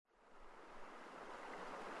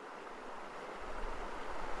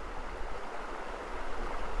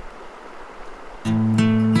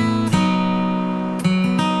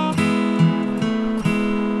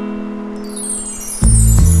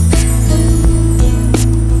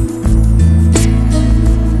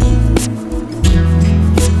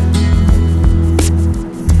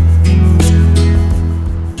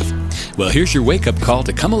Here's your wake-up call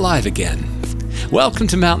to come alive again. Welcome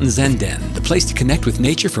to Mountain Zen Den, the place to connect with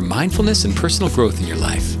nature for mindfulness and personal growth in your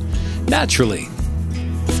life. Naturally.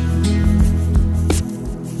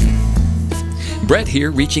 Brett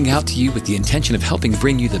here, reaching out to you with the intention of helping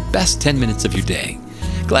bring you the best 10 minutes of your day.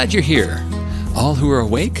 Glad you're here. All who are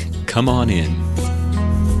awake, come on in.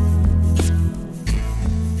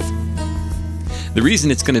 The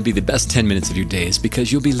reason it's going to be the best 10 minutes of your day is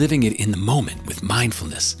because you'll be living it in the moment with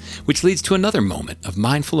mindfulness, which leads to another moment of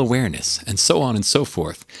mindful awareness, and so on and so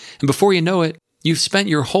forth. And before you know it, you've spent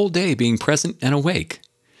your whole day being present and awake.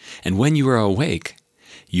 And when you are awake,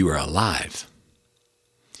 you are alive.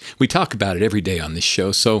 We talk about it every day on this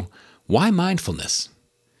show, so why mindfulness?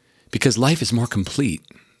 Because life is more complete,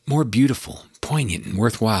 more beautiful, poignant, and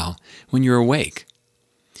worthwhile when you're awake.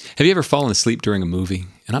 Have you ever fallen asleep during a movie?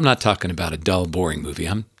 And I'm not talking about a dull, boring movie.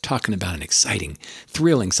 I'm talking about an exciting,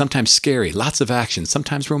 thrilling, sometimes scary, lots of action,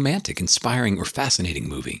 sometimes romantic, inspiring, or fascinating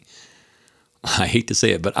movie. I hate to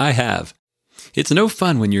say it, but I have. It's no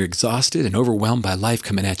fun when you're exhausted and overwhelmed by life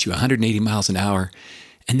coming at you 180 miles an hour,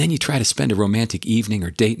 and then you try to spend a romantic evening or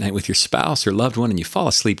date night with your spouse or loved one, and you fall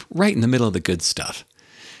asleep right in the middle of the good stuff.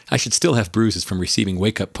 I should still have bruises from receiving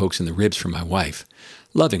wake-up pokes in the ribs from my wife.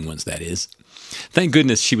 Loving ones, that is. Thank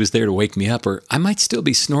goodness she was there to wake me up, or I might still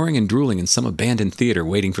be snoring and drooling in some abandoned theater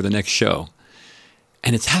waiting for the next show.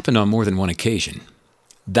 And it's happened on more than one occasion.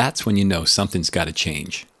 That's when you know something's got to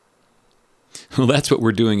change. Well, that's what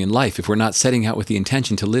we're doing in life if we're not setting out with the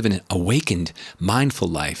intention to live an awakened, mindful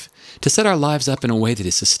life, to set our lives up in a way that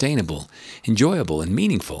is sustainable, enjoyable, and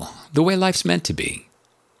meaningful, the way life's meant to be.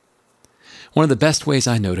 One of the best ways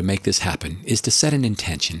I know to make this happen is to set an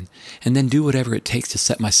intention and then do whatever it takes to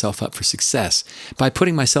set myself up for success by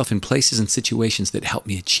putting myself in places and situations that help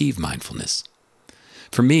me achieve mindfulness.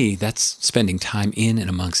 For me, that's spending time in and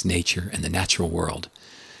amongst nature and the natural world.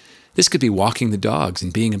 This could be walking the dogs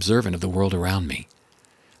and being observant of the world around me,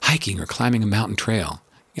 hiking or climbing a mountain trail,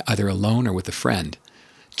 either alone or with a friend,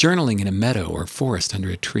 journaling in a meadow or a forest under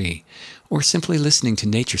a tree, or simply listening to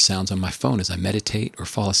nature sounds on my phone as I meditate or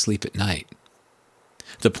fall asleep at night.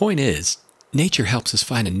 The point is, nature helps us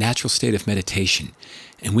find a natural state of meditation,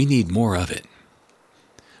 and we need more of it.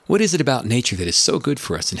 What is it about nature that is so good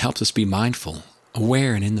for us and helps us be mindful,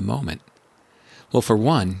 aware, and in the moment? Well, for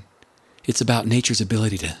one, it's about nature's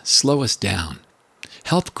ability to slow us down,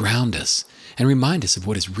 help ground us, and remind us of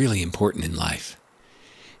what is really important in life.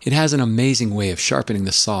 It has an amazing way of sharpening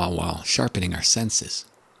the saw while sharpening our senses.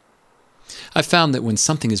 I've found that when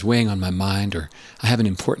something is weighing on my mind or I have an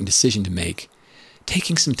important decision to make,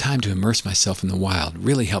 taking some time to immerse myself in the wild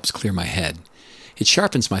really helps clear my head. It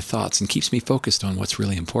sharpens my thoughts and keeps me focused on what's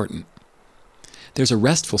really important. There's a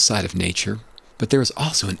restful side of nature, but there is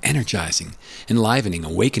also an energizing, enlivening,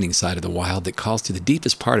 awakening side of the wild that calls to the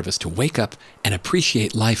deepest part of us to wake up and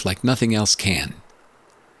appreciate life like nothing else can.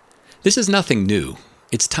 This is nothing new.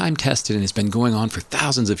 It's time-tested and has been going on for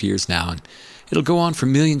thousands of years now, and it'll go on for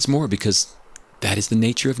millions more because that is the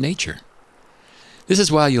nature of nature. This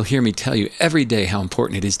is why you'll hear me tell you every day how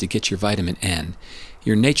important it is to get your vitamin N,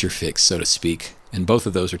 your nature fix, so to speak, and both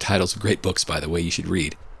of those are titles of great books, by the way, you should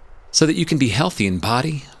read, so that you can be healthy in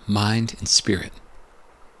body, mind, and spirit.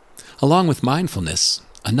 Along with mindfulness,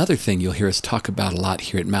 another thing you'll hear us talk about a lot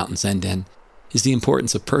here at Mountain Zen Den is the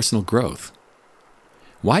importance of personal growth.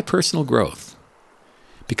 Why personal growth?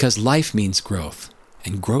 Because life means growth,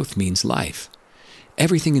 and growth means life.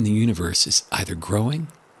 Everything in the universe is either growing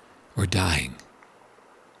or dying.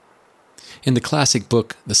 In the classic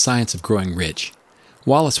book, The Science of Growing Rich,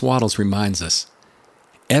 Wallace Wattles reminds us,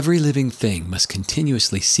 every living thing must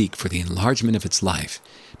continuously seek for the enlargement of its life,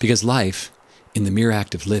 because life, in the mere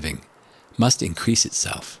act of living, must increase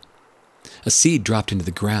itself. A seed dropped into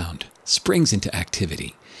the ground springs into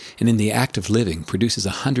activity, and in the act of living produces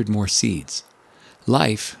 100 more seeds.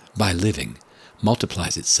 Life, by living,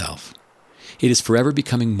 multiplies itself. It is forever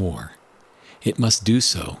becoming more. It must do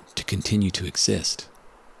so to continue to exist.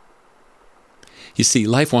 You see,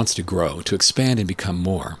 life wants to grow, to expand and become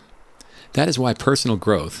more. That is why personal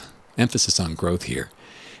growth, emphasis on growth here,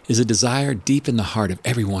 is a desire deep in the heart of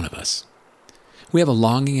every one of us. We have a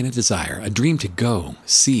longing and a desire, a dream to go,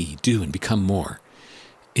 see, do, and become more.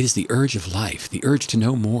 It is the urge of life, the urge to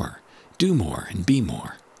know more, do more, and be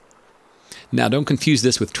more. Now, don't confuse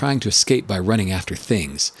this with trying to escape by running after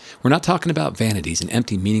things. We're not talking about vanities and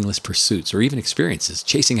empty, meaningless pursuits or even experiences,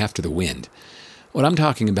 chasing after the wind. What I'm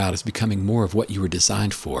talking about is becoming more of what you were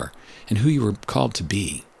designed for and who you were called to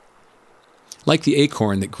be. Like the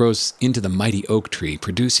acorn that grows into the mighty oak tree,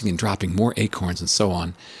 producing and dropping more acorns and so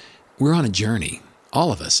on, we're on a journey,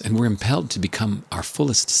 all of us, and we're impelled to become our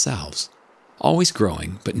fullest selves. always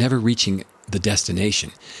growing but never reaching the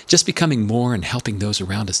destination, just becoming more and helping those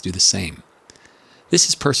around us do the same. This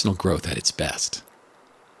is personal growth at its best.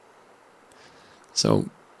 So,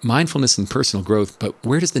 mindfulness and personal growth, but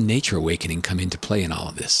where does the nature awakening come into play in all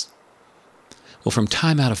of this? Well, from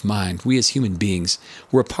time out of mind, we as human beings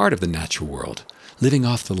were a part of the natural world, living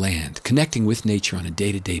off the land, connecting with nature on a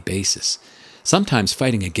day-to-day basis, sometimes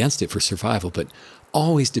fighting against it for survival, but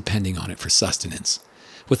always depending on it for sustenance.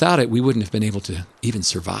 Without it, we wouldn't have been able to even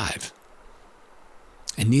survive.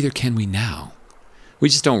 And neither can we now. We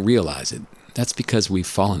just don't realize it. That's because we've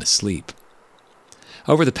fallen asleep.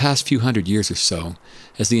 Over the past few hundred years or so,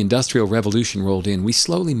 as the Industrial Revolution rolled in, we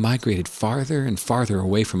slowly migrated farther and farther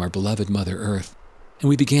away from our beloved Mother Earth, and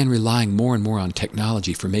we began relying more and more on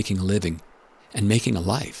technology for making a living and making a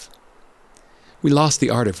life. We lost the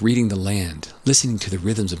art of reading the land, listening to the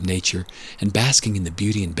rhythms of nature, and basking in the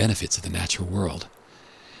beauty and benefits of the natural world.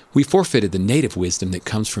 We forfeited the native wisdom that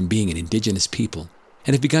comes from being an indigenous people,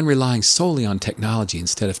 and have begun relying solely on technology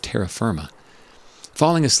instead of terra firma.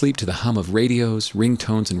 Falling asleep to the hum of radios,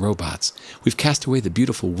 ringtones, and robots, we've cast away the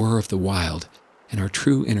beautiful whir of the wild and our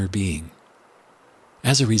true inner being.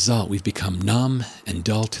 As a result, we've become numb and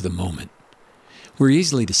dull to the moment. We're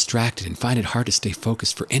easily distracted and find it hard to stay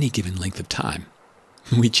focused for any given length of time.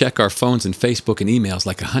 We check our phones and Facebook and emails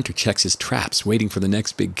like a hunter checks his traps, waiting for the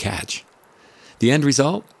next big catch. The end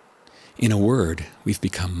result? In a word, we've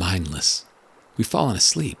become mindless. We've fallen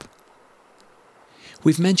asleep.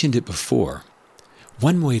 We've mentioned it before.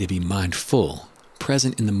 One way to be mindful,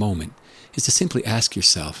 present in the moment, is to simply ask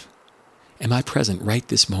yourself, am I present right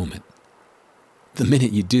this moment? The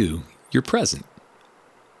minute you do, you're present.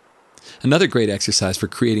 Another great exercise for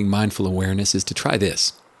creating mindful awareness is to try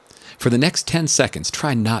this. For the next 10 seconds,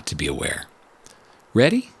 try not to be aware.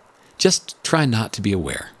 Ready? Just try not to be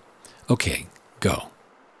aware. Okay, go.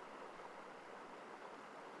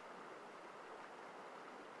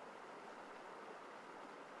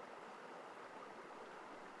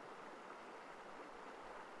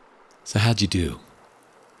 So how'd you do?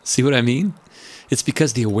 See what I mean? It's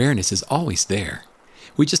because the awareness is always there.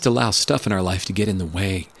 We just allow stuff in our life to get in the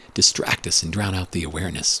way, distract us, and drown out the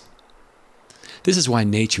awareness. This is why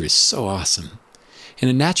nature is so awesome. In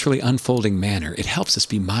a naturally unfolding manner, it helps us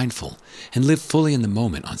be mindful and live fully in the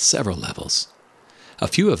moment on several levels. A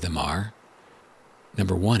few of them are: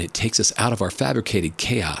 number one, it takes us out of our fabricated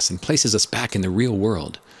chaos and places us back in the real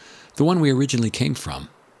world, the one we originally came from.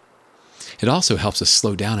 It also helps us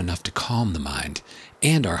slow down enough to calm the mind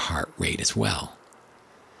and our heart rate as well.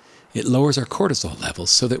 It lowers our cortisol levels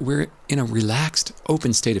so that we're in a relaxed,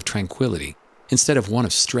 open state of tranquility instead of one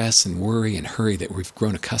of stress and worry and hurry that we've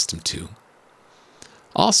grown accustomed to.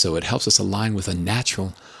 Also, it helps us align with a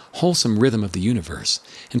natural, wholesome rhythm of the universe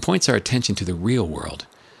and points our attention to the real world,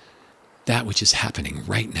 that which is happening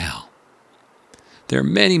right now. There are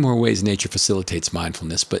many more ways nature facilitates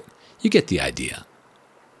mindfulness, but you get the idea.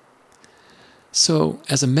 So,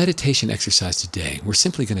 as a meditation exercise today, we're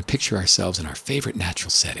simply going to picture ourselves in our favorite natural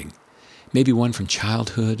setting, maybe one from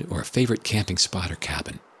childhood or a favorite camping spot or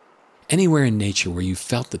cabin, anywhere in nature where you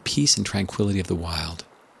felt the peace and tranquility of the wild.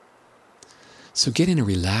 So get in a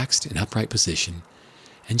relaxed and upright position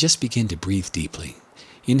and just begin to breathe deeply,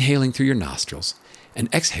 inhaling through your nostrils and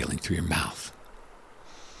exhaling through your mouth.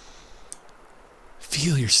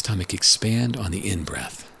 Feel your stomach expand on the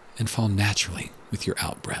in-breath and fall naturally with your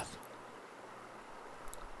out-breath.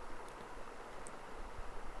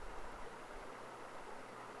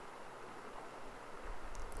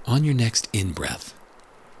 On your next in-breath,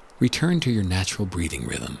 return to your natural breathing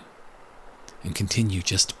rhythm and continue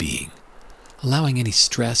just being, allowing any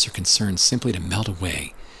stress or concern simply to melt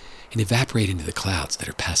away and evaporate into the clouds that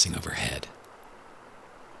are passing overhead.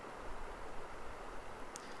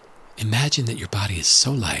 Imagine that your body is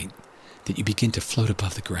so light that you begin to float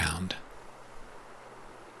above the ground.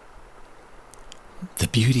 The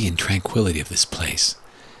beauty and tranquility of this place,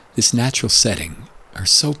 this natural setting, are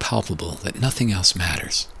so palpable that nothing else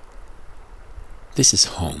matters. This is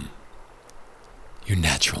home, your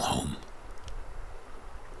natural home.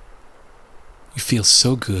 You feel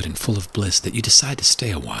so good and full of bliss that you decide to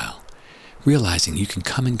stay a while, realizing you can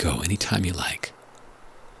come and go anytime you like.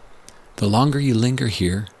 The longer you linger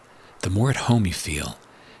here, the more at home you feel,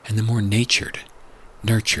 and the more natured,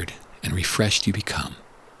 nurtured, and refreshed you become.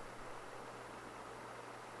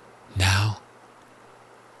 Now,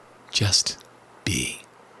 just be.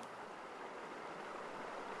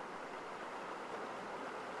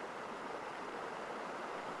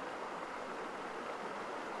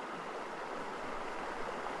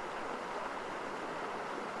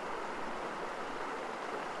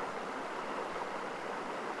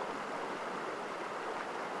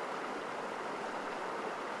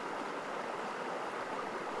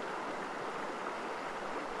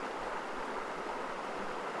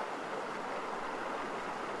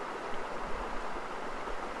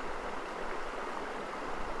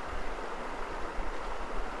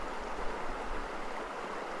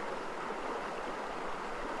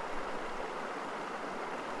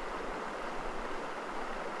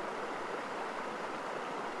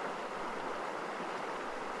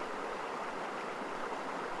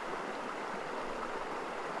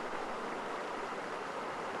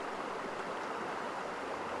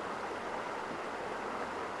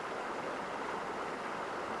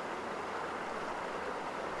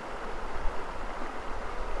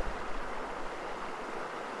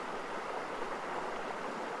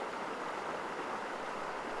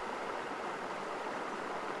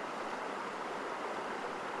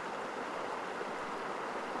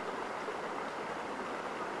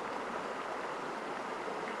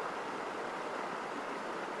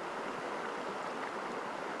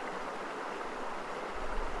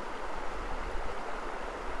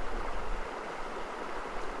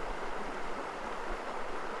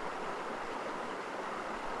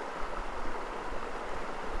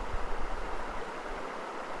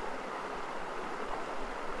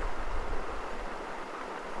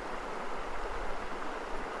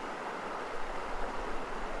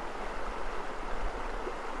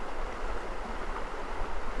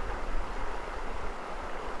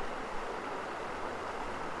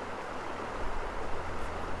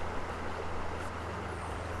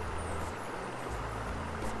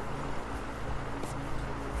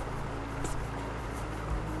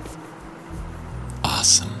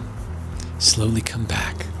 slowly come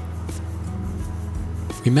back.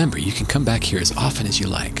 Remember, you can come back here as often as you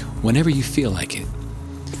like, whenever you feel like it.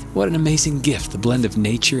 What an amazing gift the blend of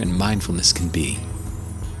nature and mindfulness can be.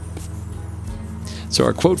 So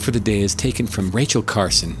our quote for the day is taken from Rachel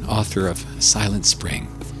Carson, author of Silent Spring.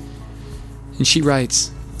 And she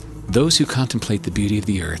writes, "Those who contemplate the beauty of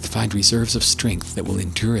the earth find reserves of strength that will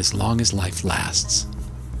endure as long as life lasts.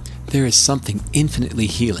 There is something infinitely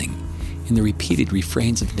healing in the repeated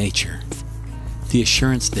refrains of nature, the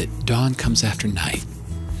assurance that dawn comes after night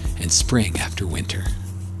and spring after winter."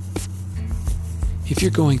 If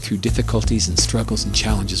you're going through difficulties and struggles and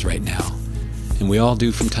challenges right now, and we all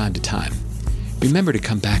do from time to time, remember to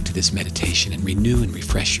come back to this meditation and renew and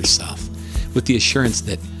refresh yourself with the assurance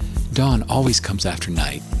that dawn always comes after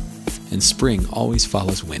night and spring always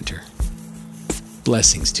follows winter.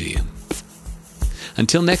 Blessings to you.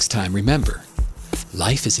 Until next time, remember,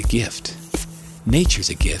 life is a gift, nature's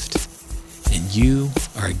a gift, and you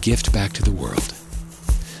are a gift back to the world.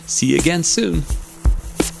 See you again soon.